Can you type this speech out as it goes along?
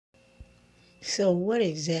So, what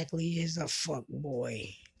exactly is a fuck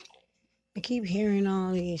boy? I keep hearing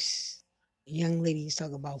all these young ladies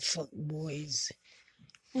talk about fuck boys.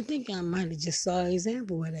 I think I might have just saw an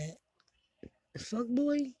example of that. Fuck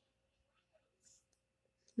boy?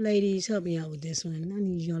 Ladies, help me out with this one. I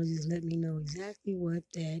need y'all to just let me know exactly what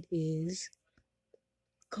that is.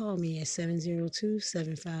 Call me at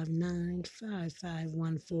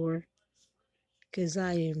 702-759-5514 because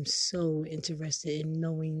I am so interested in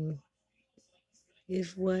knowing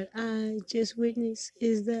if what I just witnessed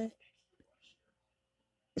is that.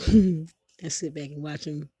 I sit back and watch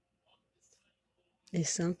them. It's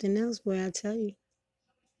something else, boy, I tell you.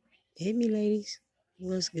 Hit me, ladies.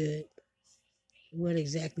 What's good? What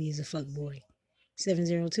exactly is a fuck boy?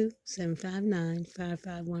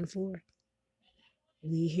 702-759-5514.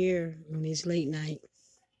 We here on this late night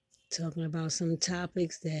talking about some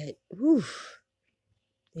topics that, whew,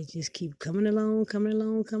 they just keep coming along, coming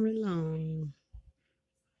along, coming along.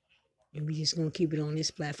 And we just gonna keep it on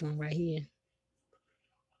this platform right here.